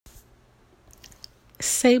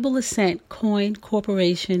Sable Ascent Coin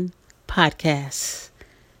Corporation podcast.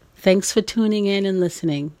 Thanks for tuning in and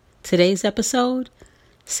listening. Today's episode,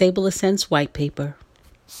 Sable Ascent's White Paper.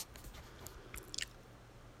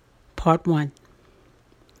 Part 1.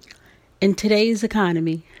 In today's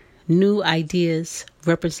economy, new ideas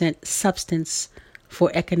represent substance for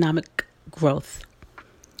economic growth.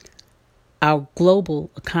 Our global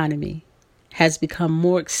economy has become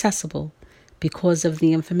more accessible because of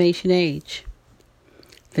the information age.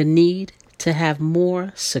 The need to have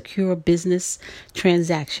more secure business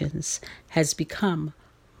transactions has become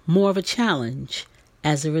more of a challenge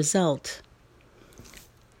as a result.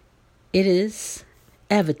 It is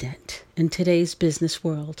evident in today's business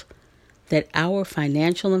world that our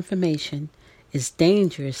financial information is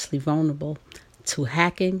dangerously vulnerable to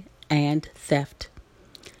hacking and theft.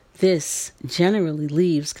 This generally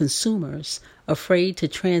leaves consumers afraid to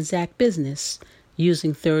transact business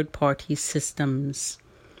using third-party systems.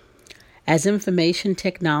 As information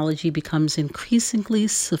technology becomes increasingly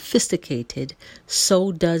sophisticated,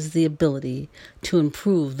 so does the ability to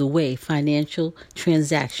improve the way financial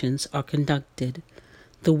transactions are conducted.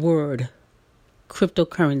 The word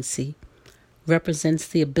cryptocurrency represents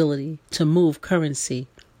the ability to move currency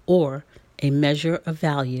or a measure of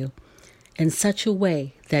value in such a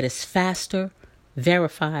way that is faster,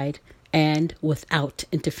 verified, and without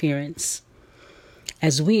interference.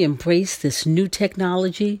 As we embrace this new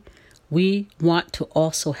technology, we want to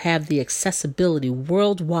also have the accessibility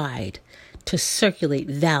worldwide to circulate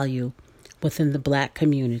value within the Black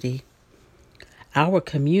community. Our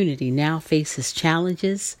community now faces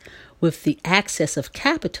challenges with the access of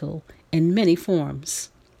capital in many forms.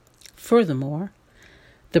 Furthermore,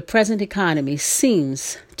 the present economy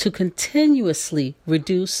seems to continuously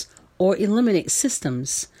reduce or eliminate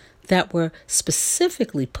systems that were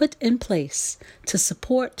specifically put in place to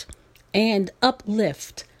support and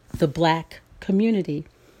uplift the Black community.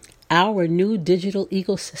 Our new digital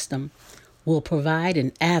ecosystem will provide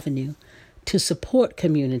an avenue to support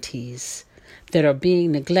communities that are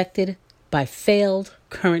being neglected by failed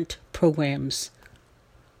current programs.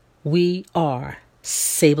 We are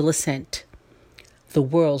Sable Ascent, the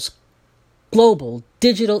world's global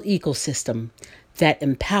digital ecosystem that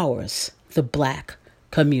empowers the Black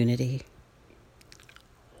community.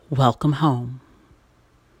 Welcome home.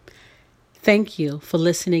 Thank you for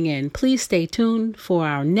listening in. Please stay tuned for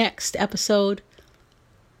our next episode.